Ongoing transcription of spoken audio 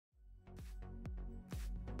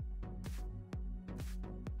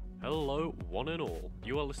Hello, one and all.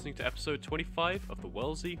 You are listening to episode 25 of the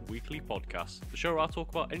Wellsy Weekly Podcast, the show where I talk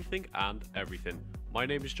about anything and everything. My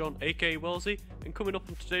name is John, aka Wellsy, and coming up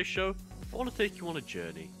on today's show, I want to take you on a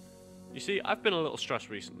journey. You see, I've been a little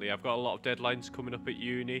stressed recently. I've got a lot of deadlines coming up at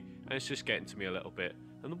uni, and it's just getting to me a little bit.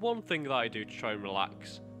 And the one thing that I do to try and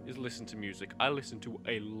relax is listen to music. I listen to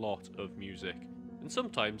a lot of music, and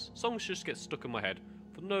sometimes songs just get stuck in my head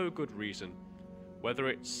for no good reason. Whether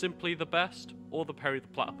it's simply the best, or the Perry the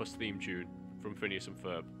Platypus theme tune from Phineas and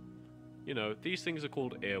Ferb. You know, these things are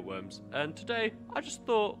called earworms, and today I just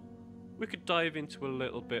thought we could dive into a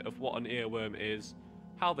little bit of what an earworm is,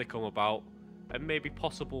 how they come about, and maybe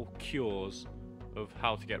possible cures of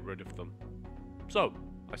how to get rid of them. So,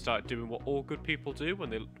 I started doing what all good people do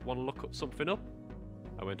when they want to look something up.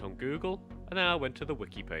 I went on Google, and then I went to the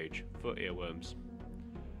wiki page for earworms.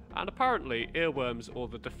 And apparently, earworms, or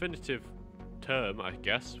the definitive term, I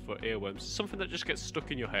guess, for earworms, is something that just gets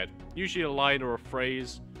stuck in your head. Usually a line or a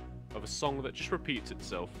phrase of a song that just repeats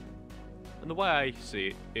itself. And the way I see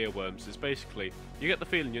it, earworms, is basically, you get the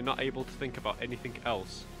feeling you're not able to think about anything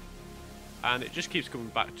else. And it just keeps coming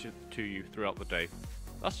back to you throughout the day.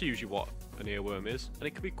 That's usually what an earworm is, and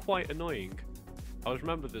it can be quite annoying. I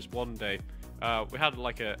remember this one day, we had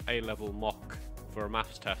like a A-level mock for a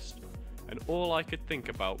maths test, and all I could think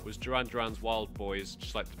about was Duran Duran's Wild Boys,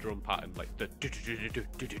 just like the drum pattern, like the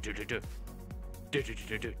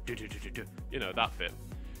you know, that bit.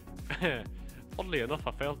 Oddly enough,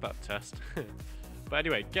 I failed that test. But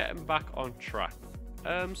anyway, getting back on track.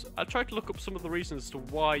 I tried to look up some of the reasons as to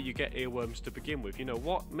why you get earworms to begin with. You know,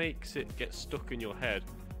 what makes it get stuck in your head?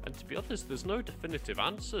 And to be honest, there's no definitive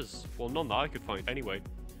answers. Well, none that I could find anyway.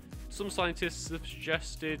 Some scientists have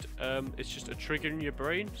suggested it's just a trigger in your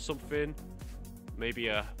brain, something, maybe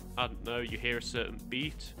I don't know, you hear a certain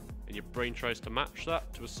beat and your brain tries to match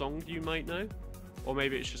that to a song you might know, or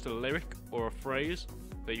maybe it's just a lyric or a phrase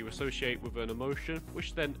that you associate with an emotion,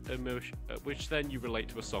 which then you relate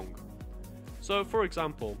to a song. So, for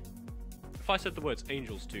example, if I said the words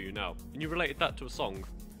angels to you now, and you related that to a song,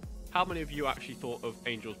 how many of you actually thought of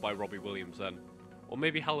Angels by Robbie Williams then? Or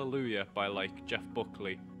maybe Hallelujah by like Jeff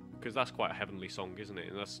Buckley? Because that's quite a heavenly song, isn't it?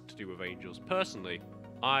 And that's to do with angels. Personally,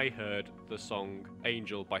 I heard the song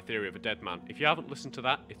Angel by Theory of a Dead Man. If you haven't listened to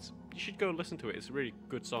that, you should go listen to it. It's a really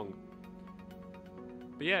good song.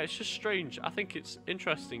 But yeah, it's just strange. I think it's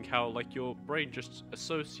interesting how like your brain just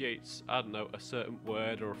associates, I don't know, a certain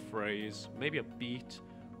word or a phrase, maybe a beat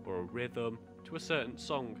or a rhythm to a certain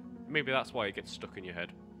song. Maybe that's why it gets stuck in your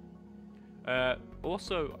head.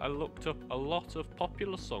 Also, I looked up a lot of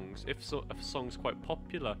popular songs. If a song's quite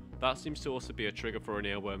popular, that seems to also be a trigger for an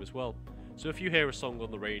earworm as well. So if you hear a song on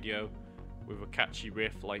the radio with a catchy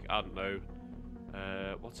riff, like, I don't know,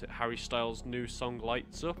 Harry Styles' new song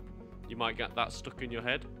Lights Up, you might get that stuck in your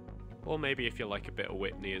head. Or maybe if you like a bit of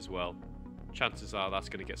Whitney as well, chances are that's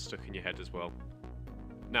going to get stuck in your head as well.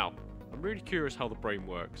 Now, I'm really curious how the brain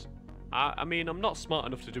works. I mean, I'm not smart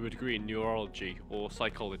enough to do a degree in neurology or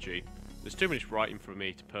psychology. There's too much writing for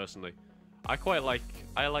me personally. I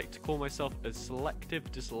like to call myself a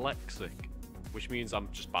selective dyslexic, which means I'm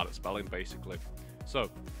just bad at spelling basically.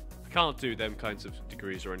 So, I can't do them kinds of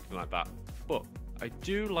degrees or anything like that. But I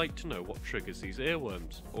do like to know what triggers these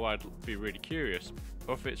earworms, or I'd be really curious,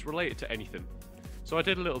 or if it's related to anything. So I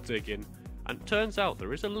did a little digging, and it turns out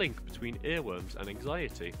there is a link between earworms and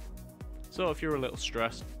anxiety. So if you're a little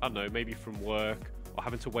stressed, I don't know, maybe from work, or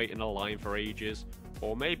having to wait in a line for ages,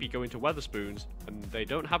 or maybe going to Wetherspoons and they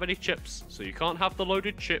don't have any chips, so you can't have the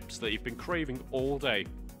loaded chips that you've been craving all day.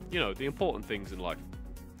 You know, the important things in life.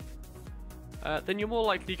 Then you're more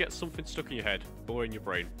likely to get something stuck in your head or in your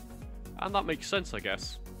brain. And that makes sense, I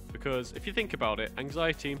guess, because if you think about it,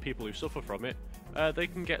 anxiety and people who suffer from it, they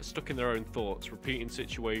can get stuck in their own thoughts, repeating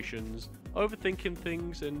situations, overthinking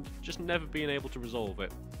things, and just never being able to resolve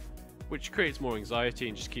it, which creates more anxiety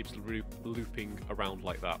and just keeps looping around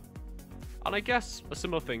like that. And I guess a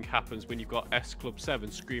similar thing happens when you've got S Club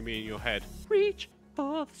 7 screaming in your head, "Reach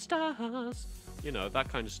for the stars!" You know, that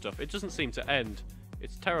kind of stuff. It doesn't seem to end.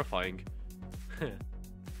 It's terrifying.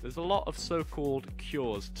 There's a lot of so-called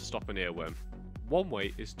cures to stop an earworm. One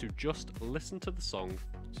way is to just listen to the song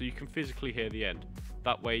so you can physically hear the end.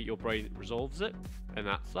 That way your brain resolves it, and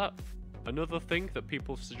that's that. Another thing that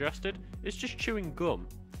people have suggested is just chewing gum.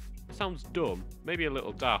 It sounds dumb, maybe a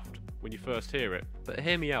little daft when you first hear it, but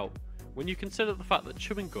hear me out. When you consider the fact that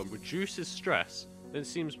chewing gum reduces stress, then it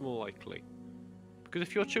seems more likely. Because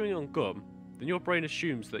if you're chewing on gum, then your brain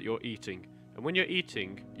assumes that you're eating, and when you're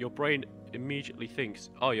eating, your brain immediately thinks,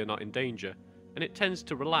 oh, you're not in danger, and it tends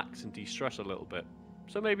to relax and de-stress a little bit.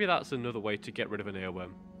 So maybe that's another way to get rid of an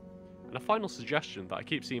earworm. And a final suggestion that I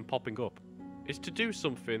keep seeing popping up is to do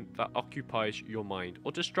something that occupies your mind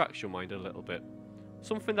or distracts your mind a little bit.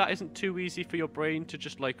 Something that isn't too easy for your brain to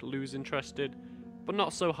just like lose interested, but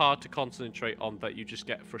not so hard to concentrate on that you just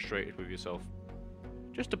get frustrated with yourself.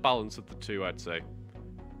 Just a balance of the two, I'd say.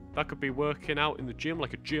 That could be working out in the gym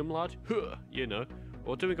like a gym lad, you know,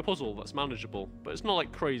 or doing a puzzle that's manageable, but it's not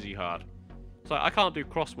like crazy hard. So I can't do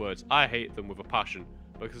crosswords, I hate them with a passion,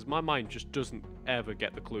 because my mind just doesn't ever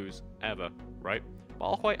get the clues, ever, right? But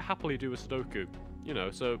I'll quite happily do a Sudoku, you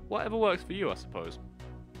know, so whatever works for you, I suppose.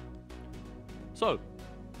 So,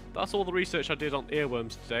 that's all the research I did on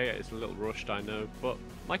earworms today. It's a little rushed, I know, but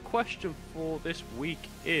my question for this week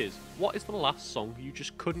is, what is the last song you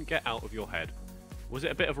just couldn't get out of your head? Was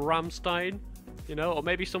it a bit of Rammstein, you know, or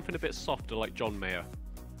maybe something a bit softer like John Mayer?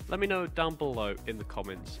 Let me know down below in the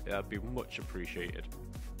comments, that'd be much appreciated.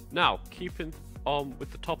 Now, keeping on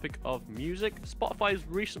with the topic of music, Spotify has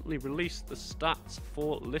recently released the stats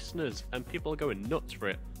for listeners, and people are going nuts for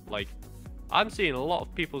it. Like, I'm seeing a lot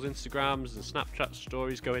of people's Instagrams and Snapchat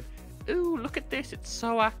stories going, ooh, look at this, it's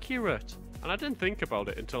so accurate. And I didn't think about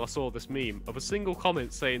it until I saw this meme of a single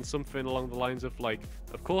comment saying something along the lines of like,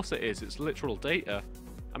 of course it is, it's literal data.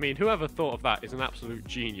 I mean, whoever thought of that is an absolute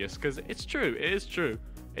genius, because it's true, it is true.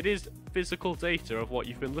 It is physical data of what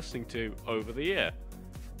you've been listening to over the year.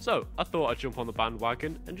 So, I thought I'd jump on the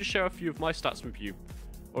bandwagon and just share a few of my stats with you.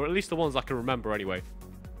 Or at least the ones I can remember anyway.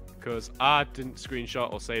 Because I didn't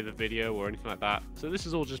screenshot or save the video or anything like that, so this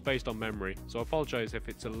is all just based on memory, so I apologise if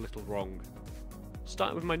it's a little wrong.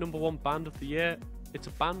 Starting with my number one band of the year, it's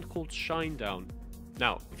a band called Shinedown.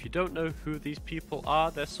 Now, if you don't know who these people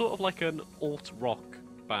are, they're sort of like an alt-rock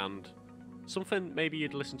band. Something maybe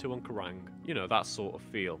you'd listen to on Kerrang, you know, that sort of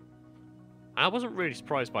feel. And I wasn't really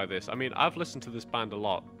surprised by this. I mean, I've listened to this band a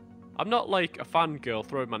lot. I'm not like a fangirl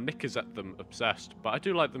throwing my knickers at them obsessed, but I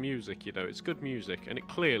do like the music, you know, it's good music, and it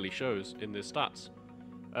clearly shows in their stats.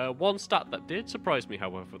 One stat that did surprise me,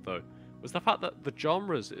 however, though, was the fact that the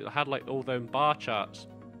genres had like all their own bar charts.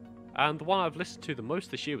 And the one I've listened to the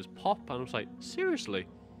most this year was pop, and I was like, seriously?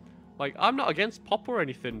 Like, I'm not against pop or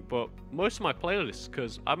anything, but most of my playlists,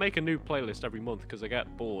 because I make a new playlist every month because I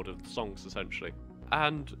get bored of the songs, essentially.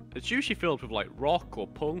 And it's usually filled with like rock or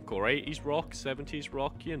punk or 80s rock, 70s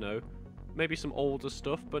rock, you know. Maybe some older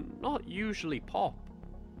stuff, but not usually pop.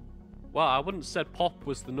 Well, I wouldn't have said pop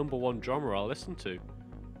was the number one genre I listen to.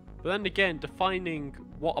 But then again, defining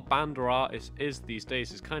what a band or artist is these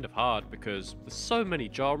days is kind of hard because there's so many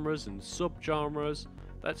genres and sub-genres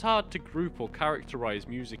that it's hard to group or characterize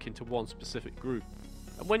music into one specific group.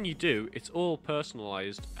 And when you do, it's all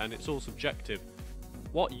personalized and it's all subjective.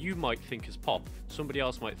 What you might think is pop, somebody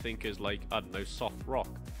else might think is like, I don't know, soft rock,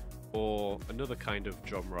 or another kind of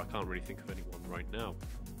genre. I can't really think of anyone right now.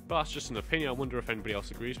 But that's just an opinion. I wonder if anybody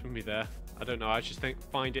else agrees with me there. I don't know, I just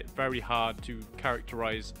find it very hard to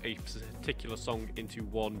characterize a particular song into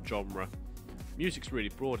one genre. Music's really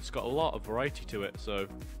broad, it's got a lot of variety to it, so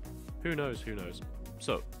who knows, who knows.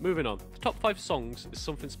 So, moving on. The top 5 songs is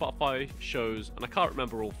something Spotify shows, and I can't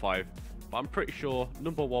remember all 5, but I'm pretty sure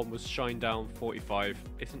number 1 was Shinedown 45.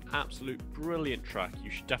 It's an absolute brilliant track, you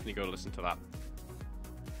should definitely go listen to that.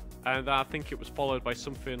 And I think it was followed by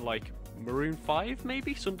something like Maroon 5,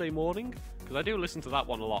 maybe? Sunday Morning? Because I do listen to that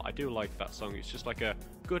one a lot, I do like that song, it's just like a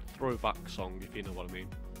good throwback song, if you know what I mean.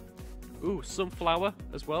 Ooh, Sunflower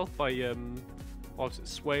as well, by, what was it,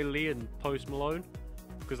 Sway Lee and Post Malone?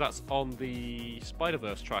 Because that's on the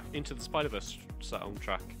Spider-Verse track, Into the Spider-Verse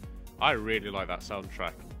soundtrack. I really like that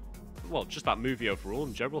soundtrack. Well, just that movie overall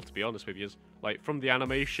in general, to be honest with you. Like, from the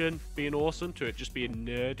animation being awesome to it just being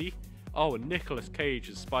nerdy. Oh, and Nicolas Cage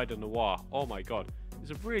as Spider-Noir. Oh my god.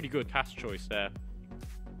 It's a really good cast choice there.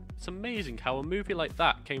 It's amazing how a movie like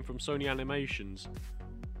that came from Sony Animations.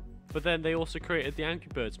 But then they also created the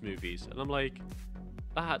Angry Birds movies. And I'm like,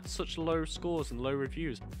 that had such low scores and low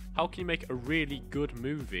reviews. How can you make a really good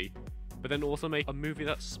movie, but then also make a movie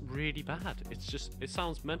that's really bad? It's just, it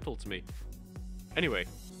sounds mental to me. Anyway,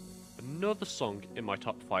 another song in my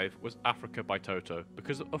top 5 was Africa by Toto,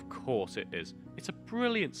 because of course it is. It's a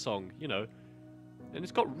brilliant song, you know, and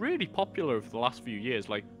it's got really popular over the last few years.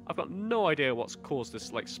 Like, I've got no idea what's caused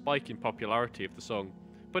this like spike in popularity of the song,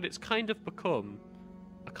 but it's kind of become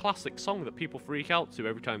a classic song that people freak out to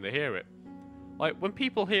every time they hear it. Like, when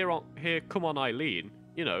people hear Come On Eileen,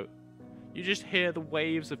 you know, you just hear the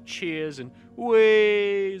waves of cheers and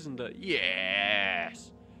ways and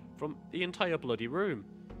yes from the entire bloody room.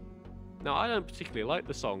 Now, I don't particularly like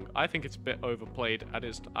the song. I think it's a bit overplayed. I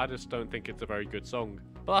just don't think it's a very good song.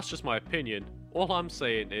 But that's just my opinion. All I'm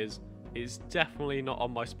saying is, it's definitely not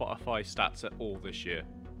on my Spotify stats at all this year.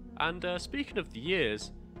 And speaking of the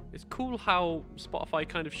years, It's cool how Spotify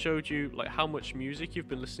kind of showed you like how much music you've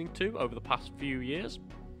been listening to over the past few years.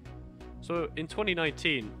 So in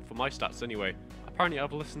 2019, for my stats anyway, apparently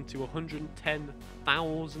I've listened to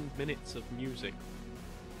 110,000 minutes of music,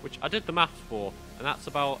 which I did the math for, and that's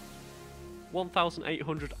about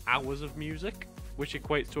 1,800 hours of music, which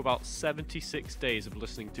equates to about 76 days of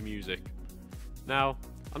listening to music. Now,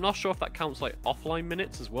 I'm not sure if that counts like offline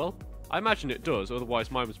minutes as well. I imagine it does,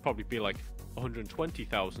 otherwise mine would probably be like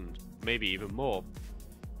 120,000, maybe even more.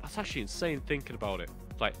 That's actually insane thinking about it.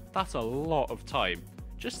 Like, that's a lot of time.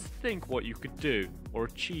 Just think what you could do or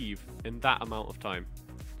achieve in that amount of time.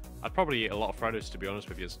 I'd probably eat a lot of Freddos, to be honest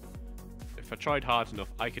with you. If I tried hard enough,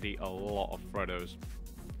 I could eat a lot of Freddos.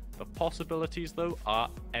 The possibilities, though, are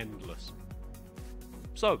endless.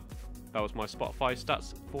 So, that was my Spotify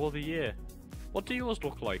stats for the year. What do yours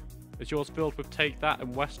look like? Is yours filled with Take That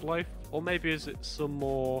and Westlife? Or maybe is it some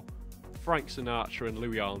more Frank Sinatra and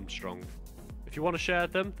Louis Armstrong? If you want to share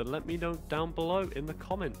them, then let me know down below in the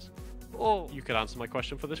comments. Or you could answer my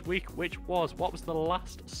question for this week, which was, what was the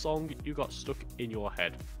last song you got stuck in your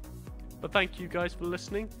head? But thank you guys for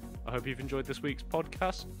listening. I hope you've enjoyed this week's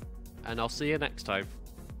podcast, and I'll see you next time.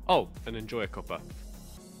 Oh, and enjoy a cuppa.